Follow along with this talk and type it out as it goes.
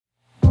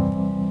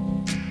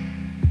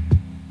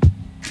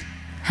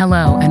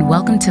Hello, and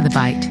welcome to The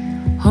Bite,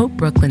 Hope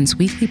Brooklyn's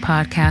weekly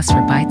podcast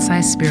for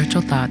bite-sized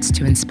spiritual thoughts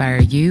to inspire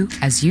you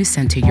as you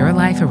center your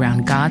life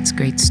around God's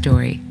great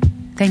story.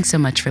 Thanks so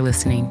much for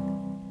listening.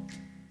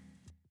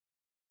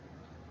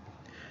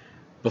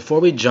 Before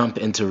we jump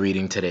into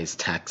reading today's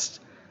text,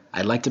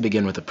 I'd like to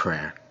begin with a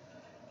prayer.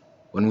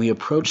 When we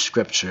approach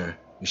Scripture,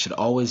 we should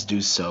always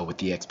do so with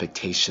the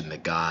expectation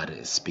that God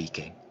is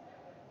speaking.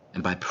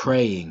 And by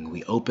praying,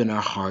 we open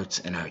our hearts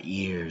and our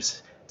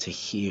ears to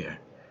hear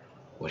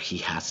what He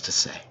has to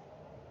say.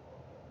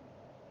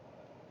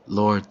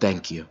 Lord,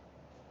 thank you.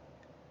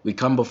 We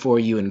come before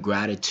you in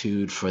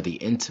gratitude for the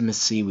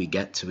intimacy we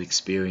get to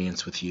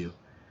experience with you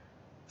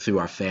through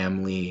our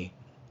family,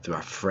 through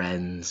our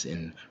friends,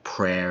 in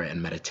prayer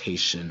and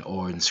meditation,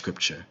 or in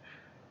Scripture.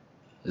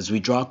 As we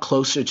draw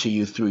closer to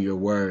you through your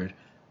word,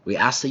 we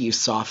ask that you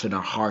soften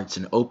our hearts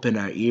and open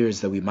our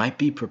ears that we might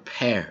be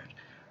prepared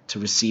to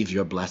receive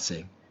your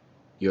blessing,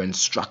 your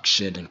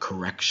instruction and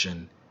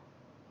correction,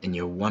 and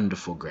your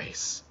wonderful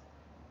grace.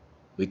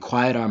 We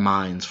quiet our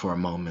minds for a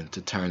moment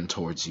to turn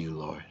towards you,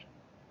 Lord.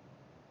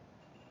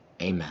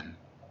 Amen.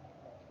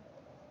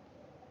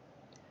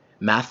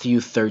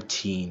 Matthew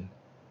 13,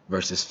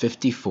 verses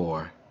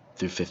 54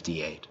 through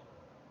 58.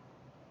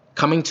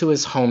 Coming to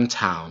his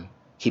hometown,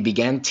 he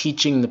began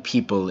teaching the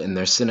people in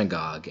their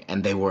synagogue,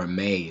 and they were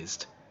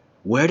amazed.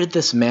 "Where did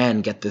this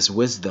man get this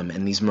wisdom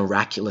and these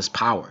miraculous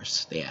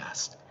powers?" they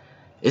asked.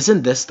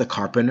 "Isn't this the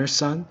carpenter's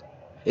son?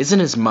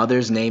 Isn't his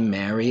mother's name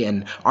Mary?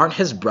 And aren't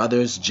his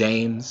brothers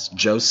James,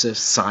 Joseph,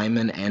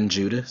 Simon, and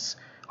Judas?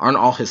 Aren't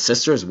all his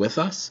sisters with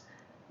us?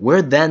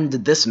 Where then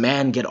did this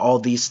man get all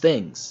these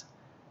things?"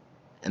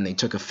 And they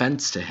took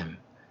offense to him.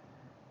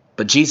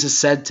 But Jesus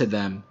said to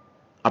them,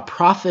 "A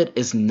prophet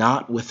is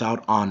not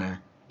without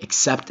honor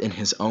except in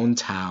his own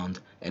town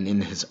and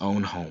in his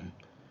own home."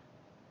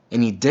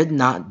 And he did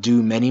not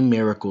do many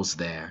miracles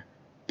there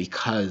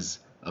because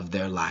of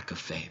their lack of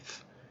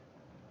faith.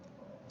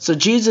 So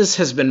Jesus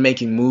has been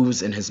making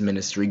moves in his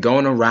ministry,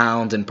 going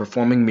around and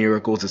performing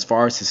miracles as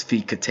far as his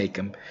feet could take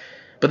him.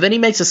 But then he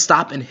makes a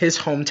stop in his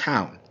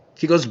hometown.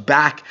 He goes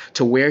back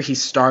to where he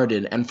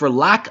started, and for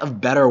lack of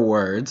better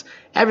words,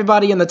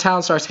 everybody in the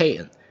town starts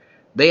hating.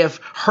 They have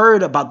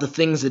heard about the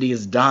things that he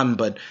has done,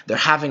 but they're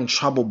having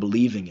trouble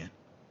believing it.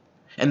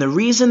 And the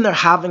reason they're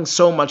having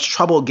so much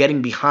trouble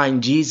getting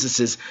behind Jesus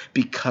is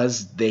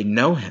because they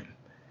know him.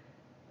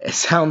 It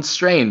sounds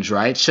strange,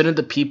 right? Shouldn't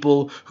the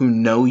people who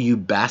know you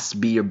best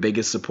be your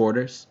biggest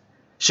supporters?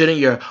 Shouldn't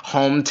your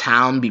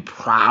hometown be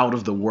proud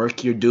of the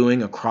work you're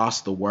doing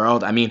across the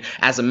world? I mean,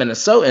 as a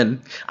Minnesotan,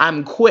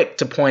 I'm quick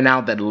to point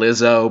out that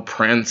Lizzo,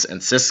 Prince,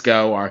 and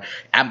Cisco are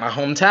at my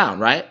hometown,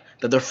 right?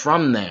 That they're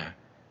from there.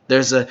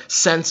 There's a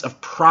sense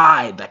of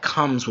pride that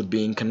comes with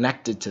being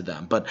connected to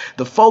them. But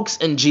the folks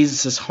in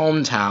Jesus'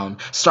 hometown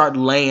start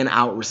laying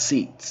out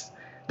receipts.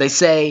 They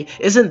say,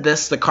 "Isn't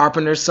this the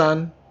carpenter's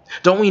son?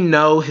 Don't we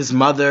know his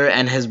mother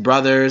and his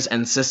brothers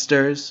and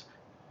sisters?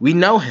 We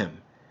know him.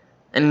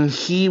 And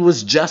he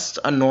was just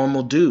a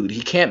normal dude.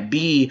 He can't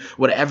be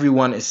what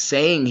everyone is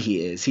saying he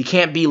is. He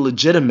can't be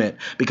legitimate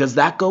because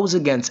that goes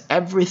against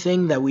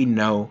everything that we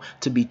know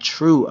to be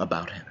true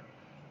about him."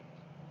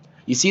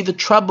 You see, the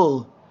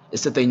trouble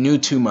is that they knew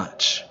too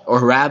much, or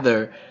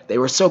rather, they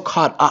were so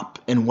caught up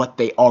in what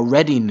they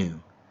already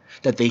knew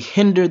that they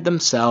hindered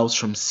themselves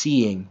from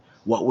seeing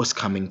what was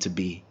coming to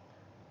be.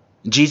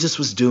 Jesus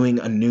was doing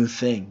a new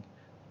thing,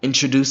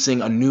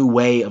 introducing a new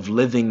way of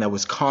living that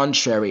was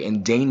contrary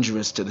and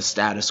dangerous to the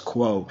status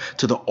quo,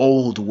 to the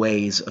old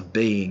ways of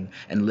being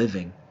and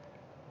living.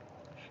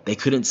 They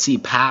couldn't see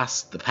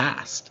past the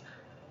past.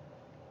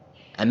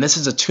 And this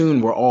is a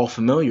tune we're all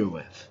familiar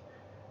with.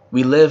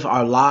 We live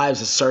our lives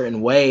a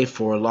certain way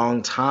for a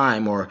long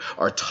time, or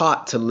are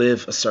taught to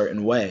live a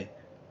certain way.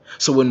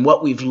 So when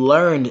what we've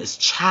learned is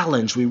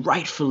challenged, we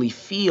rightfully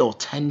feel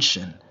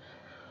tension.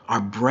 Our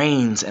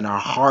brains and our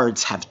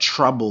hearts have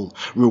trouble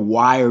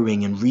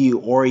rewiring and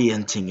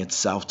reorienting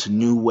itself to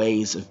new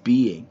ways of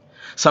being.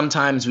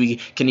 Sometimes we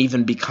can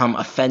even become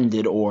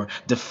offended or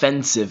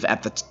defensive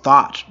at the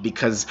thought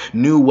because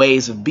new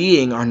ways of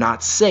being are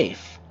not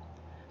safe.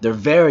 They're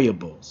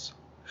variables.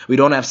 We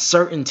don't have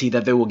certainty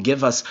that they will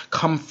give us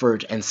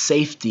comfort and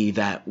safety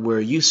that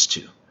we're used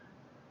to.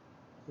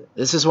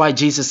 This is why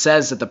Jesus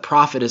says that the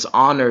prophet is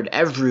honored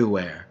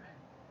everywhere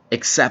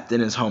except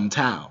in his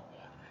hometown.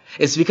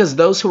 It's because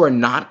those who are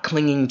not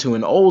clinging to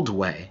an old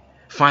way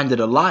find it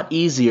a lot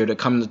easier to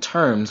come to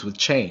terms with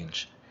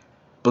change.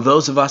 But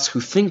those of us who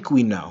think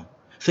we know,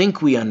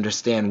 think we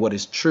understand what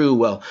is true,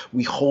 well,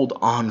 we hold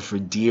on for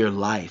dear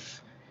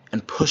life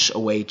and push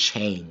away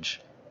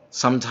change,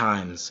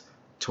 sometimes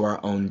to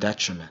our own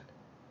detriment.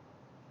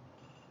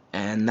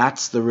 And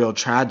that's the real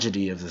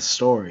tragedy of the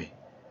story.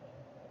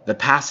 The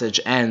passage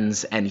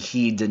ends, and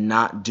he did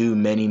not do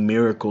many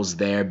miracles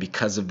there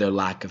because of their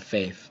lack of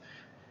faith.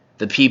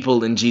 The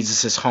people in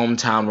Jesus'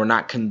 hometown were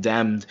not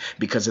condemned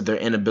because of their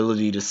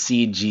inability to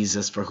see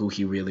Jesus for who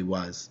he really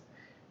was.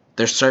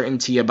 Their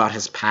certainty about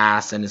his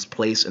past and his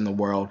place in the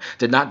world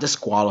did not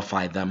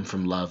disqualify them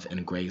from love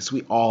and grace.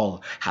 We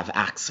all have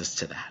access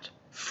to that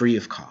free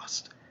of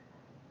cost.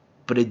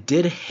 But it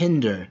did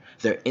hinder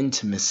their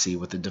intimacy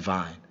with the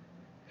divine.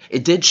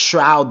 It did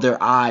shroud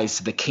their eyes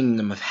to the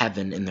kingdom of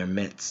heaven in their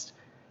midst.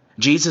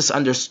 Jesus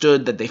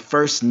understood that they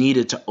first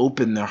needed to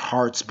open their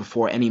hearts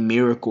before any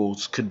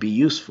miracles could be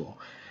useful.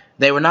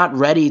 They were not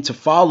ready to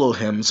follow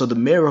him, so the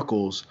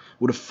miracles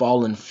would have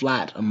fallen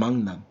flat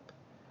among them.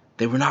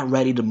 They were not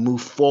ready to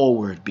move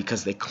forward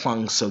because they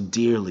clung so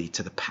dearly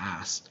to the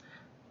past,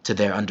 to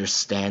their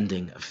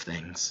understanding of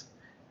things.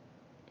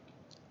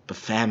 But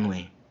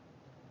family,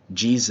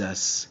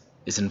 Jesus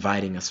is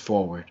inviting us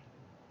forward.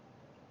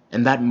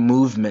 And that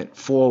movement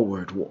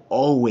forward will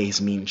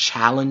always mean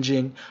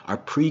challenging our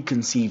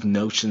preconceived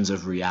notions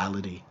of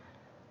reality,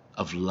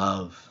 of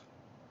love,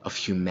 of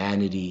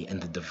humanity and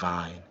the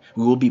divine.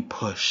 We will be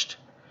pushed.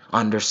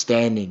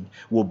 Understanding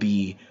will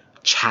be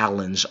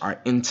challenged. Our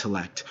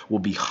intellect will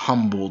be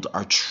humbled.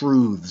 Our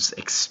truths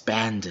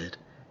expanded.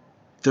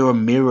 There are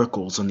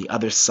miracles on the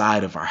other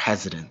side of our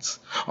hesitance,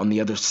 on the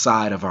other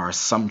side of our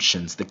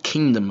assumptions. The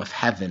kingdom of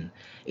heaven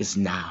is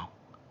now.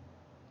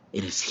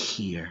 It is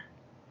here.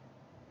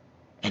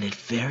 And it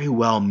very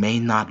well may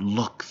not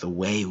look the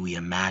way we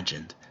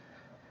imagined.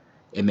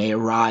 It may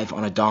arrive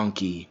on a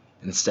donkey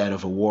instead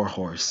of a war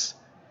horse.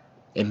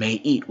 It may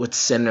eat with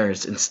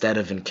sinners instead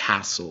of in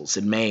castles.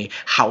 It may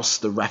house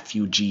the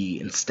refugee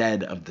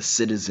instead of the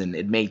citizen.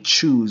 It may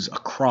choose a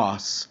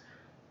cross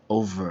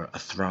over a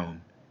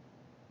throne.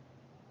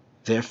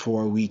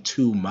 Therefore, we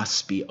too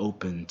must be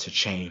open to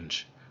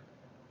change.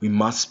 We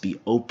must be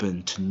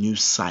open to new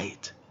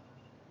sight.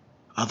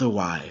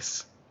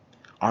 Otherwise,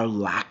 our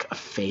lack of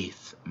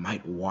faith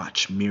might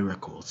watch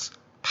miracles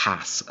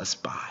pass us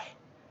by.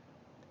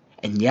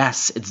 And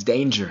yes, it's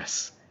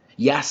dangerous.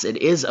 Yes, it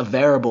is a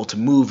variable to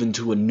move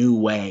into a new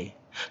way,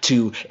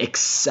 to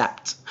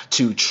accept,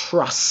 to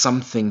trust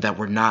something that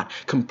we're not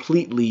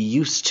completely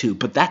used to.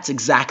 But that's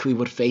exactly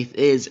what faith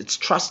is. It's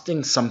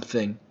trusting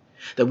something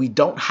that we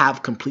don't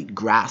have complete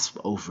grasp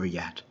over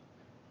yet.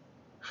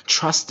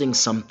 Trusting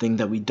something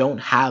that we don't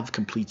have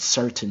complete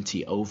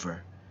certainty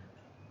over.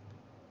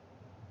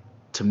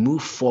 To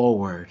move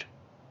forward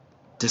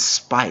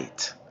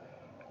despite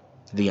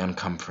the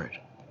uncomfort.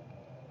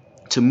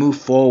 To move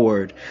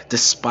forward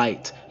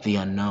despite the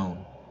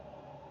unknown.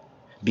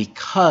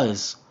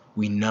 Because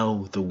we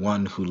know the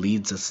one who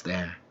leads us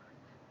there.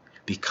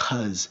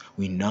 Because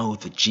we know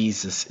that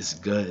Jesus is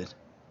good.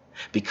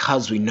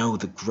 Because we know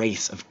the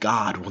grace of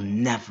God will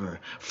never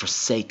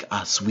forsake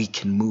us, we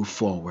can move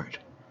forward.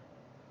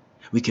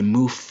 We can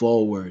move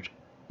forward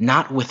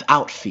not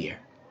without fear,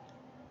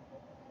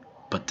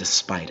 but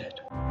despite it.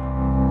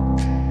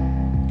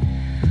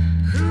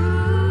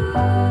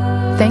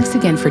 Thanks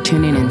again for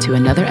tuning in to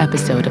another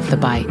episode of The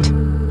Bite.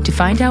 To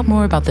find out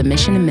more about the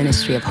mission and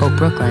ministry of Hope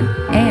Brooklyn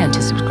and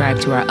to subscribe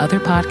to our other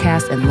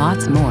podcasts and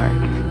lots more,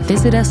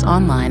 visit us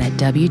online at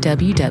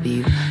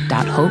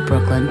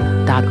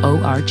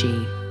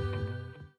www.hopebrooklyn.org.